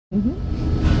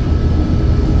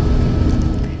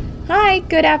Hi,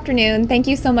 good afternoon. Thank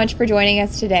you so much for joining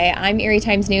us today. I'm Erie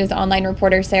Times-News online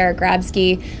reporter Sarah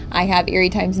Grabski. I have Erie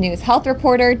Times-News health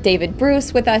reporter David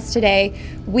Bruce with us today.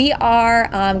 We are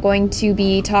going to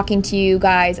be talking to you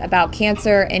guys about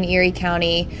cancer in Erie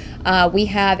County. We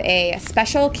have a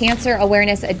special cancer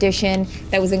awareness edition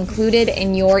that was included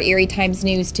in your Erie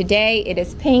Times-News today. It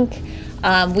is pink.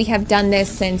 We have done this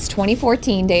since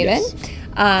 2014, David. Yes.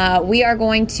 We are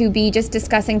going to be just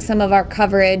discussing some of our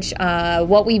coverage,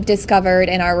 what we've discovered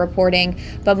in our reporting,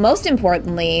 but most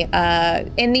importantly,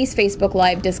 in these Facebook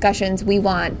Live discussions, we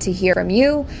want to hear from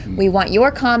you. We want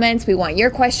your comments. We want your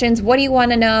questions. What do you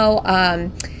want to know?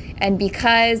 And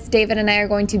because David and I are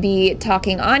going to be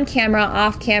talking on camera,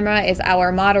 off camera is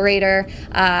our moderator,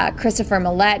 Christopher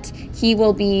Millette. He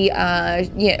will be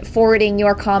forwarding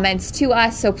your comments to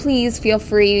us, so please feel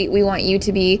free. We want you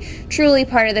to be truly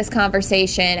part of this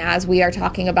conversation as we are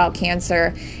talking about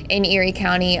cancer in Erie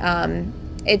County.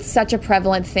 It's such a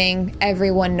prevalent thing.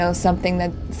 Everyone knows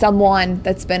someone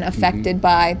that's been affected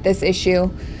by this issue.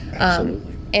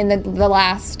 In the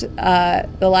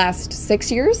last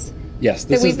 6 years. Yes,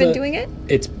 that we've been doing it?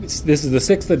 This is the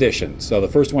 6th edition. So the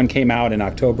first one came out in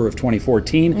October of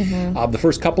 2014. The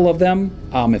first couple of them,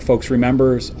 if folks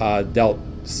remember, dealt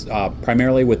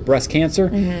primarily with breast cancer.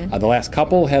 The last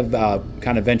couple have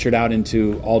kind of ventured out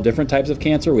into all different types of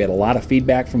cancer. We had a lot of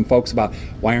feedback from folks about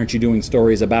why aren't you doing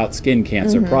stories about skin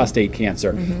cancer, prostate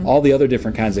cancer, all the other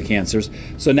different kinds of cancers.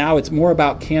 So now it's more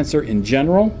about cancer in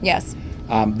general. Yes.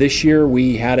 This year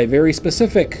we had a very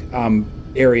specific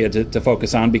area to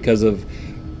focus on because of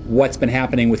what's been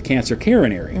happening with cancer care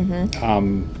in Erie.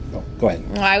 Go ahead.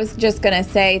 Well, I was just going to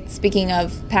say, speaking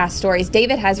of past stories,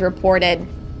 David has reported,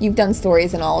 you've done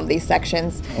stories in all of these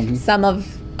sections, some of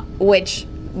which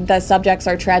the subjects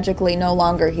are tragically no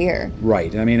longer here.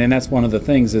 Right. I mean, and that's one of the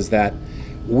things is that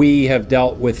we have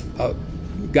dealt with,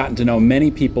 gotten to know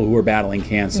many people who are battling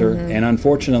cancer, and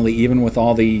unfortunately, even with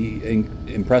all the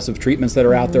impressive treatments that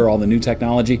are out there, all the new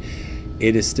technology,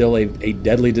 it is still a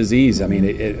deadly disease. I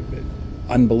mean,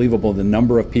 unbelievable the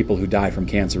number of people who die from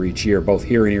cancer each year, both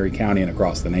here in Erie County and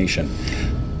across the nation.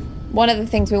 One of the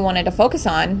things we wanted to focus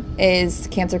on is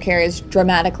cancer care is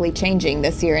dramatically changing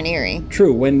this year in Erie.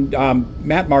 True. When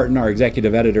Matt Martin, our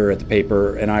executive editor at the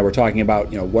paper, and I were talking about,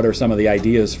 what are some of the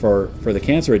ideas for the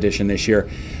cancer edition this year,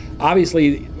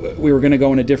 obviously we were going to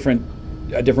go in a different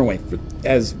way.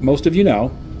 As most of you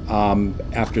know,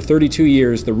 after 32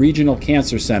 years, the Regional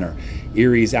Cancer Center,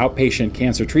 Erie's outpatient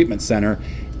cancer treatment center,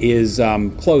 is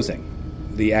closing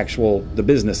the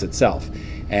business itself.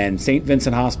 And St.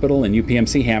 Vincent Hospital and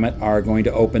UPMC Hammett are going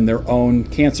to open their own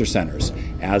cancer centers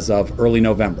as of early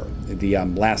November. The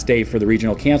last day for the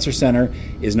Regional Cancer Center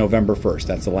is November 1st.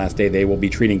 That's the last day they will be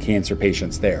treating cancer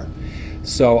patients there.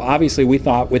 So obviously we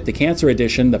thought with the cancer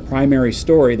edition, the primary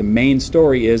story, the main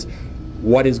story is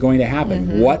what is going to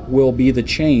happen. What will be the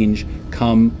change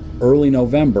come early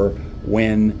November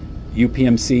when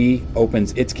UPMC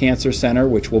opens its cancer center,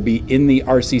 which will be in the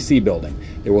RCC building.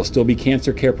 There will still be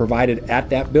cancer care provided at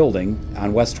that building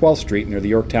on West 12th Street near the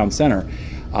Yorktown Center.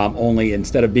 Only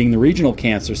instead of being the Regional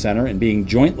Cancer Center and being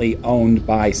jointly owned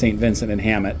by St. Vincent and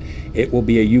Hammett, it will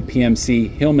be a UPMC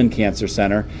Hillman Cancer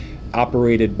Center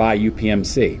operated by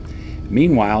UPMC.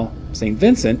 Meanwhile, St.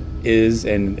 Vincent is,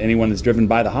 and anyone that's driven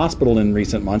by the hospital in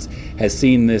recent months has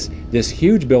seen this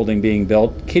huge building being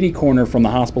built, kitty corner from the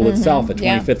hospital itself at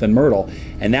 25th and Myrtle,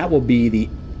 and that will be the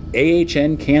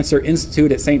AHN Cancer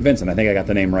Institute at St. Vincent. I think I got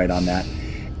the name right on that.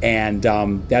 And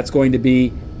that's going to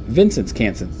be Vincent's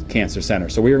Cancer Center.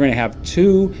 So we are going to have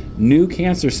 2 new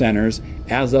cancer centers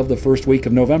as of the first week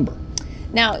of November.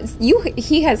 Now,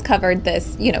 he has covered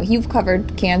this, you've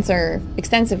covered cancer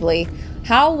extensively.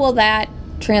 How will that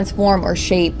transform or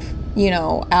shape,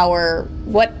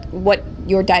 what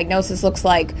your diagnosis looks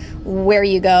like, where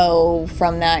you go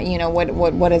from that,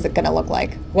 what is it going to look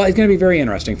like? Well, it's going to be very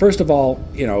interesting. First of all,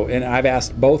 and I've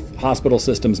asked both hospital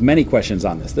systems many questions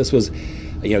on this. This was,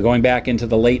 going back into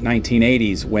the late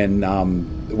 1980s when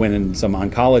some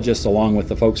oncologists, along with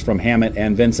the folks from Hammett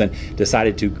and Vincent,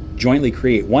 decided to jointly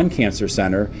create one cancer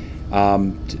center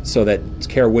so that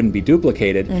care wouldn't be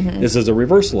duplicated. This is a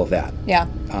reversal of that. Yeah.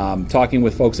 Talking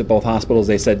with folks at both hospitals,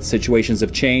 they said situations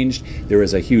have changed. There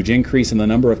is a huge increase in the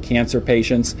number of cancer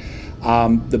patients.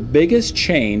 The biggest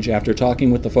change, after talking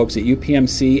with the folks at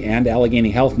UPMC and Allegheny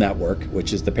Health Network,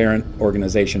 which is the parent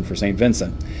organization for St.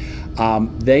 Vincent,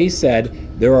 they said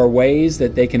there are ways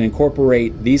that they can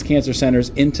incorporate these cancer centers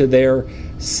into their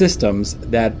systems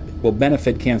that will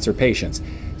benefit cancer patients.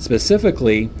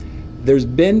 Specifically, There's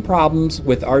been problems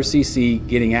with RCC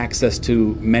getting access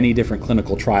to many different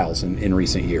clinical trials in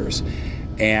recent years.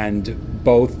 And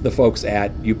both the folks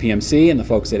at UPMC and the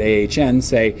folks at AHN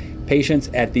say patients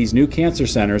at these new cancer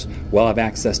centers will have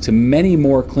access to many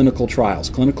more clinical trials.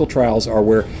 Clinical trials are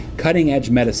where cutting-edge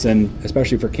medicine,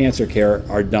 especially for cancer care,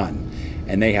 are done.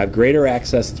 And they have greater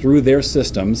access through their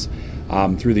systems,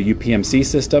 through the UPMC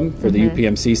system for the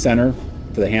UPMC Center,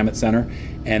 for the Hammett Center,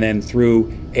 and then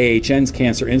through AHN's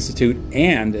Cancer Institute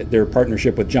and their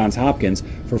partnership with Johns Hopkins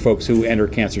for folks who enter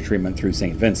cancer treatment through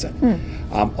St. Vincent.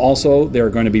 Also, they're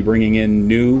going to be bringing in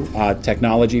new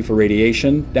technology for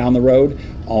radiation down the road.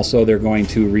 Also, they're going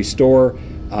to restore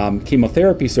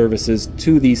chemotherapy services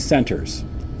to these centers.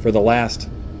 For the last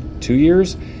 2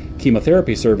 years,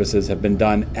 chemotherapy services have been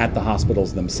done at the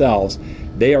hospitals themselves.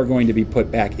 They are going to be put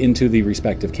back into the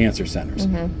respective cancer centers.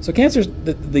 So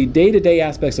the day-to-day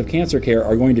aspects of cancer care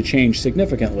are going to change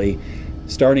significantly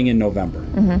starting in November.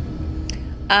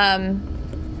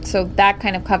 So that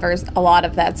kind of covers a lot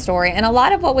of that story and a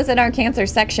lot of what was in our cancer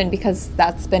section, because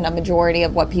that's been a majority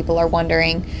of what people are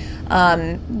wondering.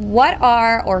 What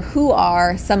are or who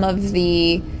are some of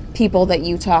the people that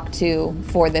you talked to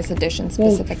for this edition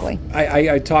specifically? Well,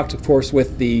 I talked, of course,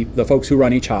 with the folks who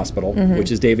run each hospital, which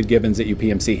is David Gibbons at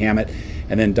UPMC Hammett,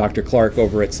 and then Dr. Clark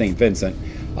over at St. Vincent,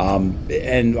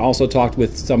 and also talked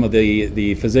with some of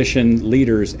the physician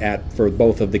leaders for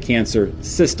both of the cancer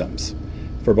systems,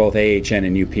 for both AHN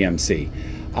and UPMC.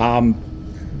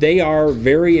 They are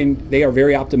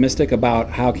very optimistic about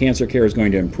how cancer care is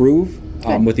going to improve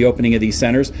with the opening of these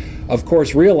centers. Of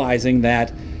course, realizing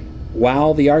that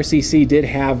while the RCC did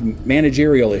have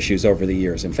managerial issues over the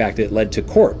years, in fact, it led to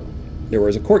court. There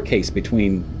was a court case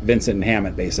between Vincent and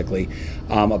Hammett, basically,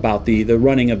 about the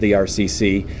running of the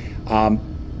RCC.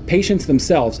 Patients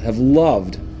themselves have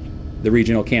loved the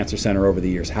Regional Cancer Center over the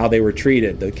years, how they were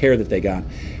treated, the care that they got.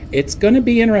 It's going to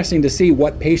be interesting to see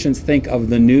what patients think of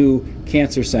the new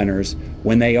cancer centers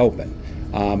when they open.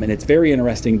 And it's very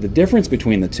interesting. The difference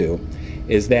between the two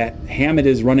is that Hammett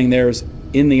is running theirs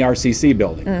in the RCC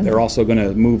building. They're also going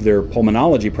to move their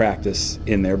pulmonology practice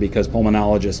in there because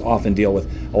pulmonologists often deal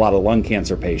with a lot of lung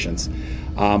cancer patients.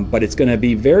 But it's going to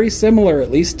be very similar,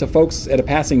 at least to folks at a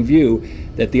passing view,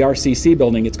 that the RCC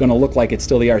building, it's going to look like it's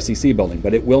still the RCC building,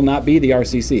 but it will not be the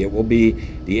RCC. It will be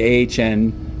the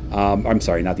AHN, I'm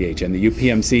sorry, not the AHN, the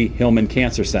UPMC Hillman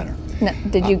Cancer Center. No,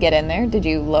 did you get in there? Did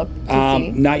you look to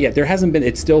see? Not yet. There hasn't been.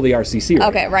 It's still the RCC. Right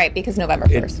okay, now. right, because November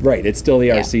 1st. Right, it's still the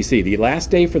RCC. The last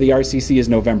day for the RCC is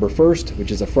November 1st, which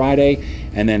is a Friday,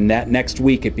 and then that next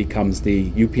week it becomes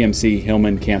the UPMC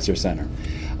Hillman Cancer Center.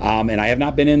 And I have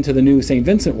not been into the new St.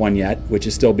 Vincent one yet, which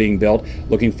is still being built.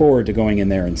 Looking forward to going in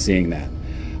there and seeing that.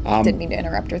 Didn't mean to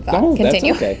interrupt your thought. No,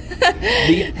 Continue. that's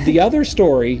okay. The other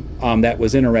story that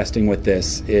was interesting with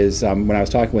this is when I was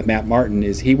talking with Matt Martin,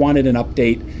 is he wanted an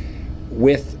update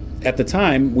with, at the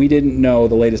time, we didn't know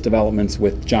the latest developments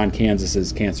with John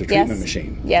Kansas's cancer treatment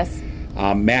machine. Yes.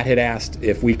 Matt had asked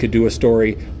if we could do a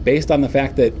story based on the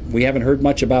fact that we haven't heard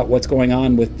much about what's going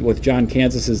on with John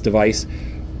Kansas's device.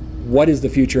 What is the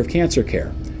future of cancer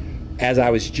care? As I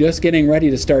was just getting ready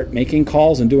to start making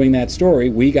calls and doing that story,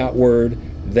 we got word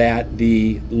that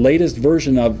the latest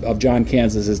version of John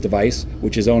Kansas's device,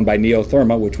 which is owned by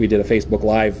Neotherma, which we did a Facebook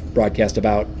Live broadcast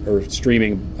about, or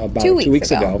streaming about 2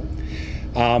 weeks ago,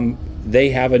 they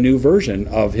have a new version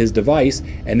of his device,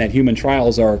 and that human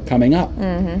trials are coming up.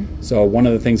 So one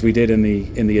of the things we did in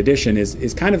the edition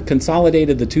is kind of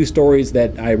consolidated the two stories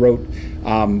that I wrote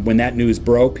when that news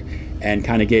broke, and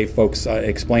kind of gave folks an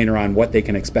explainer on what they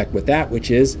can expect with that, which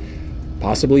is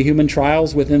possibly human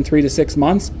trials within 3 to 6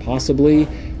 months, possibly,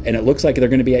 and it looks like they're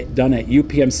going to be done at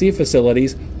UPMC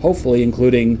facilities, hopefully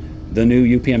including the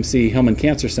new UPMC Hillman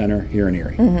Cancer Center here in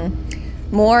Erie.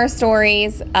 More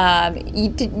stories. I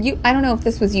don't know if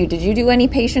this was you. Did you do any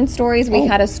patient stories? We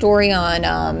had a story on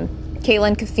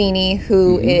Kaylin Caffini,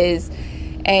 who is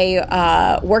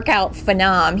a workout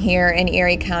phenom here in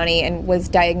Erie County and was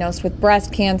diagnosed with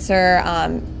breast cancer.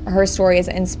 Her story is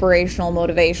inspirational,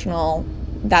 motivational.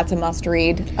 That's a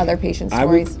must-read. Other patient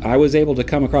stories. I was able to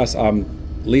come across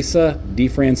Lisa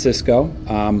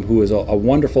DeFrancisco, who is a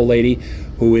wonderful lady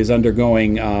who is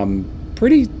undergoing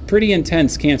pretty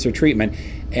intense cancer treatment,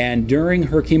 and during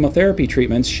her chemotherapy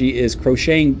treatments, she was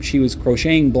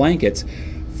crocheting blankets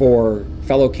for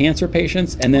fellow cancer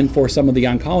patients and then for some of the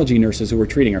oncology nurses who were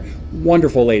treating her.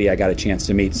 Wonderful lady I got a chance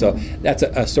to meet. So that's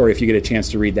a story, if you get a chance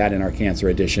to read that in our cancer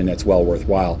edition, that's well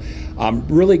worthwhile.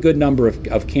 Really good number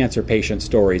of cancer patient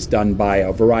stories done by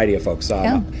a variety of folks.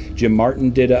 Jim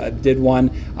Martin did one.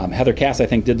 Heather Cass, I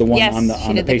think, did the one on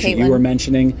the patient you were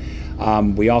mentioning.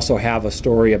 We also have a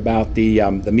story about the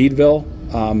Meadville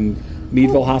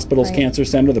Hospital's right. Cancer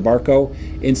Center, the Barco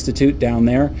Institute down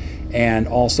there, and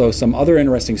also some other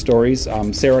interesting stories.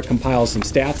 Sarah compiles some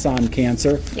stats on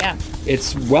cancer. Yeah.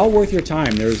 It's well worth your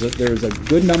time. There's a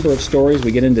good number of stories.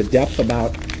 We get into depth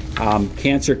about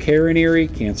cancer care in Erie,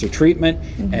 cancer treatment,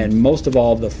 and most of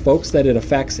all, the folks that it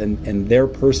affects and their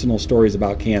personal stories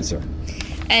about cancer.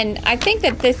 And I think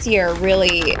that this year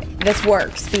really, this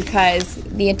works because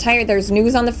there's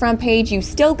news on the front page. You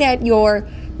still get your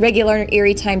regular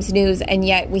Erie Times-News, and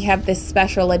yet we have this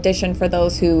special edition for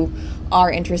those who are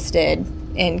interested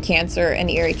in cancer in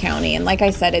Erie County. And like I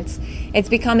said, it's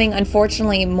becoming,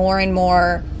 unfortunately, more and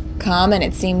more common.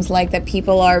 It seems like that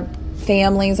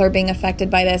families are being affected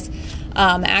by this.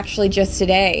 Actually, just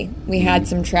today, we had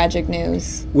some tragic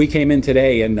news. We came in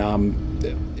today, and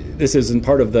this isn't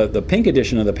part of the pink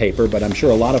edition of the paper, but I'm sure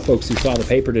a lot of folks who saw the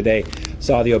paper today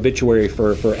saw the obituary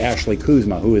for Ashley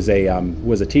Kuzma, who was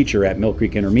a teacher at Mill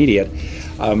Creek Intermediate.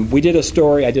 We did a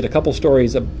story. I did a couple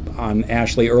stories on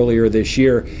Ashley earlier this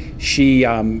year. She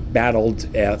battled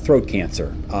throat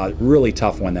cancer, a really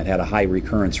tough one that had a high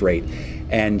recurrence rate.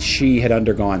 And she had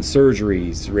undergone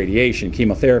surgeries, radiation,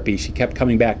 chemotherapy. She kept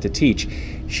coming back to teach.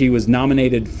 She was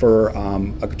nominated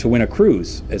to win a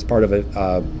cruise as part of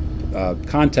a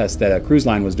contest that a cruise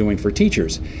line was doing for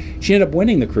teachers. She ended up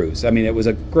winning the cruise. I mean, it was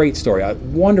a great story. A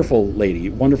wonderful lady,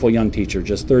 wonderful young teacher,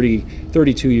 just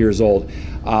 32 years old.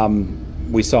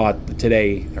 We saw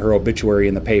today her obituary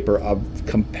in the paper, a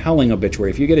compelling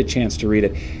obituary. If you get a chance to read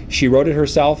it, she wrote it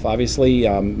herself, obviously,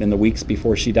 in the weeks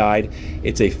before she died.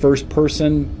 It's a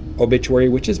first-person obituary,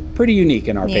 which is pretty unique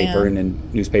in our paper and in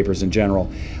newspapers in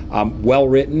general. Well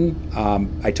written.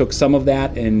 I took some of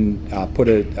that and put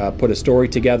a story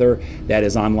together that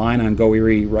is online on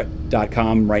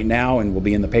GoErie.com right now and will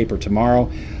be in the paper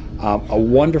tomorrow. A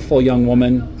wonderful young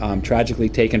woman, tragically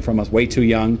taken from us way too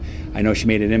young. I know she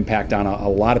made an impact on a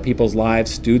lot of people's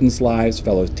lives, students' lives,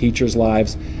 fellow teachers'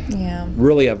 lives. Yeah.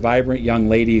 Really a vibrant young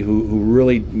lady who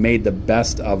really made the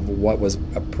best of what was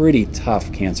a pretty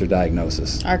tough cancer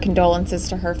diagnosis. Our condolences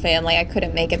to her family. I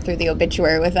couldn't make it through the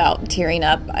obituary without tearing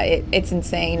up. It's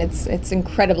insane. It's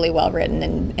incredibly well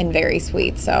written and very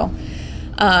sweet. So,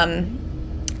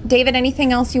 David,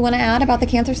 anything else you want to add about the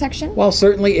cancer section? Well,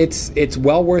 certainly it's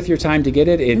well worth your time to get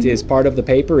it. It is part of the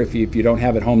paper. If you don't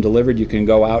have it home delivered, you can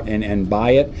go out and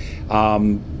buy it.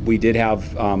 We did have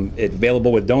it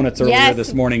available with donuts earlier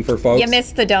this morning for folks. You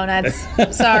missed the donuts.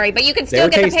 Sorry, but you can still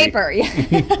get tasty. the paper.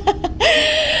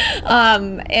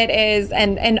 It is,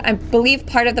 and I believe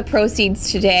part of the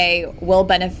proceeds today will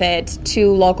benefit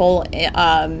two local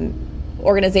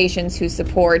organizations who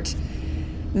support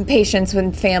patients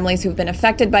with families who've been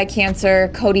affected by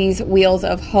cancer, Cody's Wheels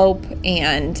of Hope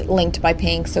and Linked by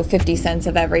Pink. So 50 cents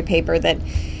of every paper that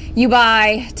you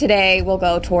buy today will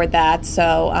go toward that.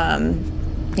 So,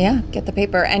 get the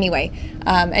paper. Anyway,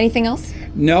 anything else?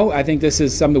 No, I think this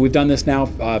is something we've done this now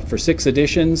for 6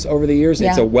 editions over the years.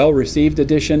 It's a well-received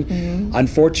edition.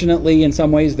 Unfortunately, in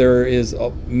some ways, there is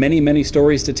many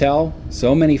stories to tell.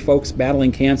 So many folks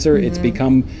battling cancer. It's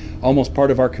become almost part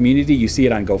of our community. You see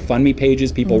it on GoFundMe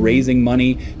pages, people raising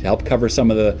money to help cover some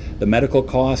of the medical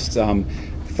costs,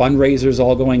 fundraisers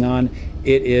all going on.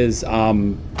 It is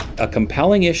a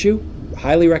compelling issue.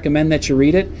 Highly recommend that you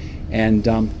read it. And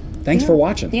thanks for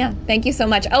watching. Yeah, thank you so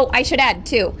much. Oh, I should add,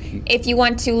 too, if you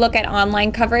want to look at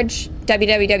online coverage,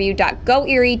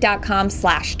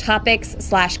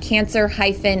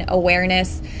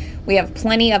 www.goerie.com/topics/cancer-awareness. We have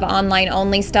plenty of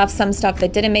online-only stuff, some stuff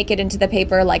that didn't make it into the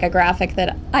paper, like a graphic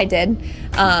that I did.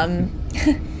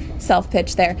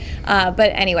 Self-pitch there. But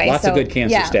anyway. Lots of good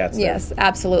cancer stats there. Yes,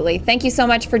 absolutely. Thank you so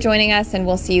much for joining us, and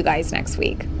we'll see you guys next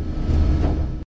week.